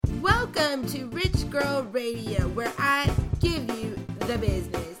Welcome to Rich Girl Radio, where I give you the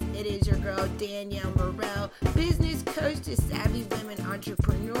business. It is your girl, Danielle Morel, business coach to savvy women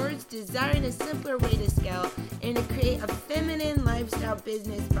entrepreneurs, desiring a simpler way to scale and to create a feminine lifestyle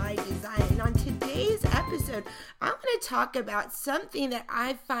business by design. And on today's episode, I'm going to talk about something that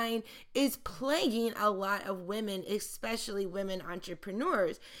I find is plaguing a lot of women, especially women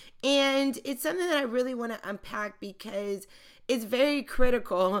entrepreneurs. And it's something that I really want to unpack because it's very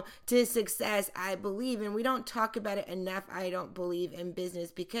critical to success, I believe, and we don't talk about it enough, I don't believe, in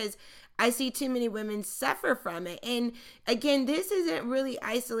business because I see too many women suffer from it. And again, this isn't really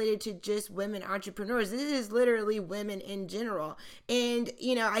isolated to just women entrepreneurs. This is literally women in general. And,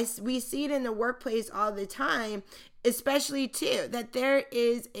 we see it in the workplace all the time, especially too, that there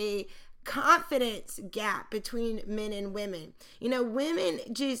is a confidence gap between men and women. Women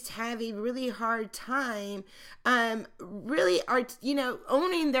just have a really hard time really are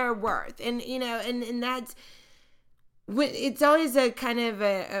owning their worth. And that's when it's always a kind of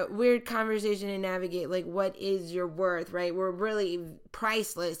a weird conversation to navigate, like, what is your worth, right? We're really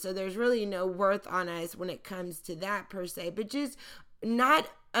priceless, so there's really no worth on us when it comes to that per se, but just not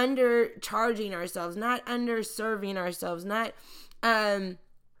undercharging ourselves, not underserving ourselves, not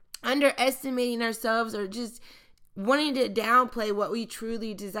underestimating ourselves or just wanting to downplay what we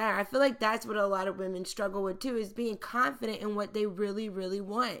truly desire. I feel like that's what a lot of women struggle with too, is being confident in what they really, really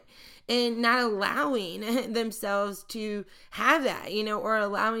want and not allowing themselves to have that, or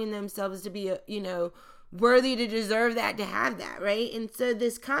allowing themselves to be, worthy to deserve that, to have that, right? And so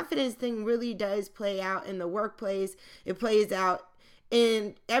this confidence thing really does play out in the workplace. It plays out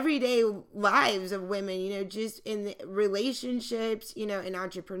in everyday lives of women, just in the relationships, in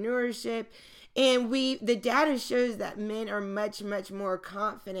entrepreneurship. And the data shows that men are much, much more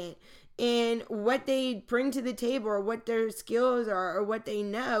confident in what they bring to the table or what their skills are or what they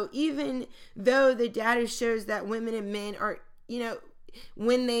know, even though the data shows that women and men are,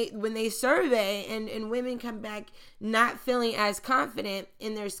 when they survey and women come back not feeling as confident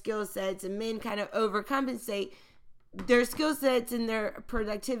in their skill sets and men kind of overcompensate, their skill sets and their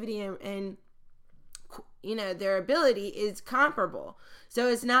productivity and their ability is comparable. So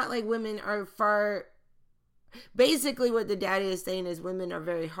it's not like women are far. Basically what the data is saying is women are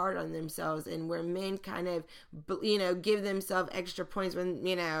very hard on themselves, and where men kind of give themselves extra points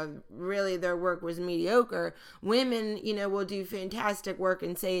when really their work was mediocre, women will do fantastic work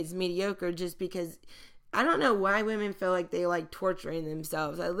and say it's mediocre just because. I don't know why women feel like they like torturing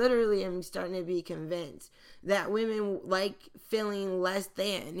themselves. I literally am starting to be convinced that women like feeling less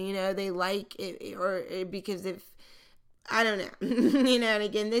than, they like it because if, I don't know, and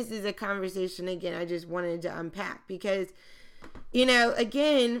again, this is a conversation, I just wanted to unpack because,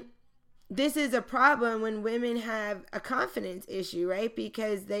 again, this is a problem when women have a confidence issue, right?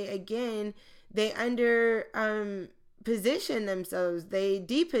 Because they position themselves, they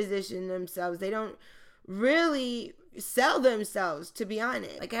deposition themselves, they don't really sell themselves, to be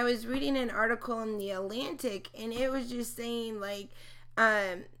honest. Like, I was reading an article in The Atlantic, and it was just saying, like,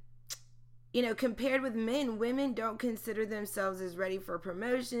 compared with men, women don't consider themselves as ready for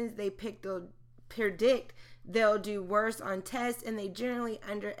promotions. They predict they'll do worse on tests, and they generally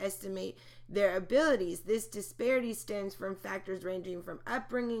underestimate their abilities. This disparity stems from factors ranging from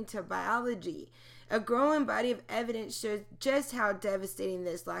upbringing to biology. A growing body of evidence shows just how devastating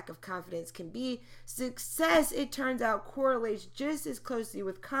this lack of confidence can be. Success, it turns out, correlates just as closely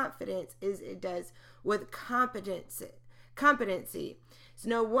with confidence as it does with competency. It's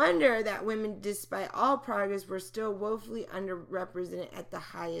no wonder that women, despite all progress, were still woefully underrepresented at the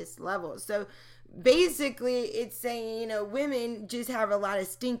highest levels. So basically, it's saying, women just have a lot of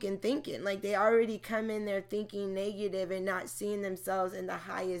stinking thinking. Like, they already come in there thinking negative and not seeing themselves in the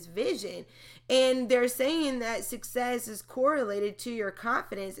highest vision. And they're saying that success is correlated to your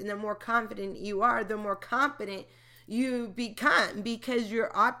confidence. And the more confident you are, the more competent you become because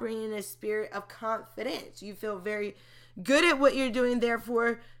you're operating in a spirit of confidence. You feel very good at what you're doing.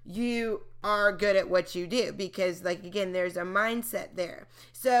 Therefore, you are good at what you do because, like, again, there's a mindset there.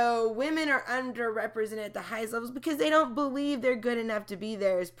 So women are underrepresented at the highest levels because they don't believe they're good enough to be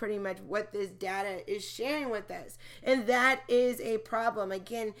there, is pretty much what this data is sharing with us. And that is a problem.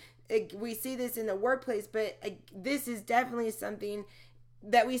 Again, we see this in the workplace, but this is definitely something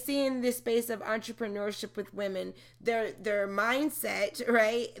that we see in this space of entrepreneurship with women. Their mindset,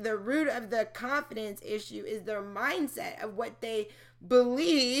 right? The root of the confidence issue is their mindset of what they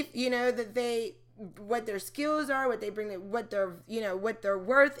believe, what their skills are, what they bring, what their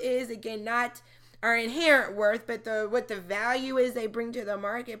worth is. Again, not our inherent worth, but what the value is they bring to the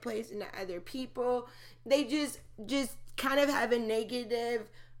marketplace and to other people. They just kind of have a negative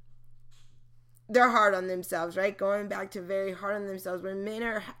they're hard on themselves, right? Going back to very hard on themselves, where men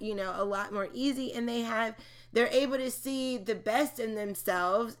are, a lot more easy, and they're able to see the best in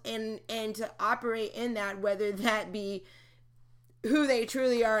themselves and to operate in that, whether that be who they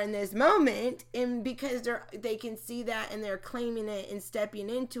truly are in this moment, and because they can see that and they're claiming it and stepping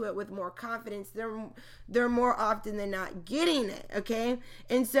into it with more confidence, they're more often than not getting it. Okay.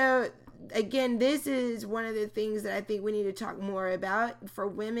 And so again, this is one of the things that I think we need to talk more about for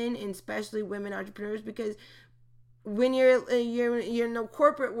women, and especially women entrepreneurs, because when you're in the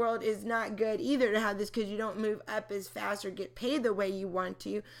corporate world, is not good either to have this, because you don't move up as fast or get paid the way you want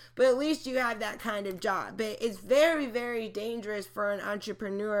to, but at least you have that kind of job. But it's very, very dangerous for an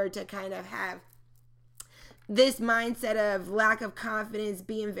entrepreneur to kind of have this mindset of lack of confidence,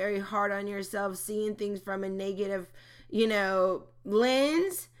 being very hard on yourself, seeing things from a negative,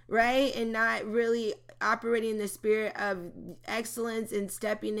 lens, right? And not really operating in the spirit of excellence and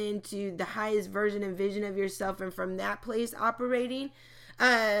stepping into the highest version and vision of yourself, and from that place operating.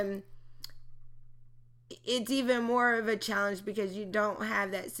 It's even more of a challenge because you don't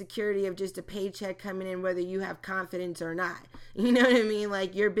have that security of just a paycheck coming in, whether you have confidence or not. You know what I mean?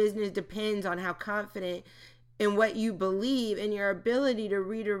 Like, your business depends on how confident in what you believe, and your ability to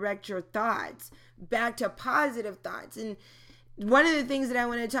redirect your thoughts back to positive thoughts. And one of the things that I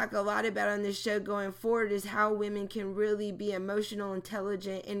want to talk a lot about on this show going forward is how women can really be emotional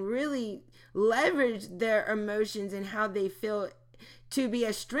intelligent and really leverage their emotions and how they feel to be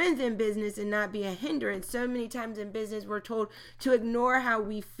a strength in business and not be a hindrance. So many times in business, we're told to ignore how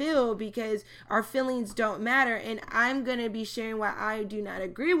we feel because our feelings don't matter. And I'm going to be sharing why I do not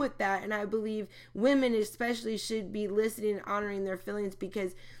agree with that. And I believe women especially should be listening and honoring their feelings,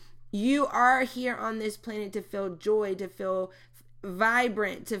 because you are here on this planet to feel joy, to feel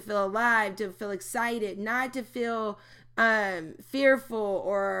vibrant, to feel alive, to feel excited, not to feel fearful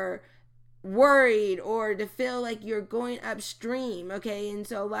or worried, or to feel like you're going upstream. Okay. And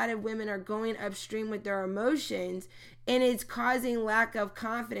so a lot of women are going upstream with their emotions, and it's causing lack of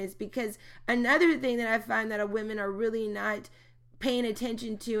confidence. Because another thing that I find that women are really not paying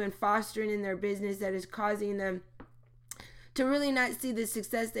attention to and fostering in their business, that is causing them to really not see the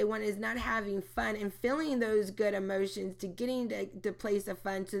success they want, is not having fun and feeling those good emotions, to getting to the place of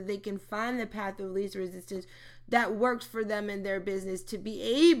fun, so they can find the path of least resistance that works for them in their business, to be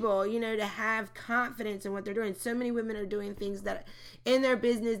able, to have confidence in what they're doing. So many women are doing things that in their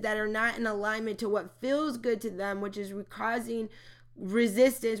business that are not in alignment to what feels good to them, which is causing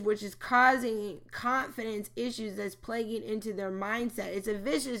resistance, which is causing confidence issues that's plaguing into their mindset. It's a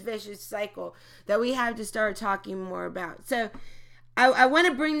vicious cycle that we have to start talking more about. So I want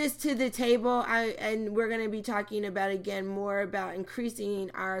to bring this to the table, and we're going to be talking about, again, more about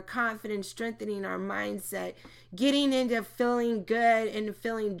increasing our confidence, strengthening our mindset, getting into feeling good and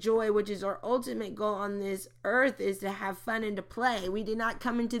feeling joy, which is our ultimate goal on this earth, is to have fun and to play. We did not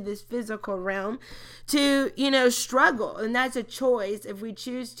come into this physical realm to, struggle. And that's a choice if we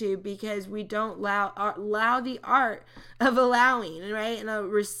choose to, because we don't allow the art of allowing, right?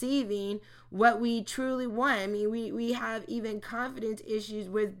 And receiving what we truly want. I mean, we have even confidence issues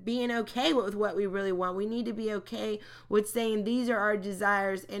with being okay with what we really want. We need to be okay with saying these are our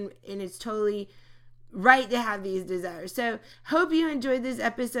desires, and it's totally right to have these desires. So hope you enjoyed this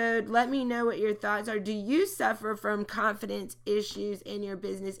episode. Let me know what your thoughts are. Do you suffer from confidence issues in your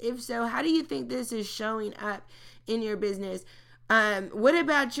business? If so, how do you think this is showing up in your business? What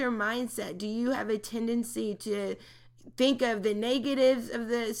about your mindset? Do you have a tendency to think of the negatives of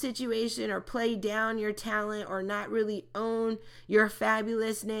the situation, or play down your talent, or not really own your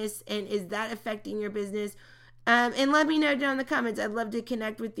fabulousness? And is that affecting your business? And let me know down in the comments. I'd love to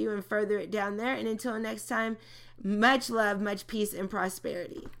connect with you and further it down there. And until next time, much love, much peace, and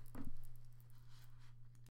prosperity.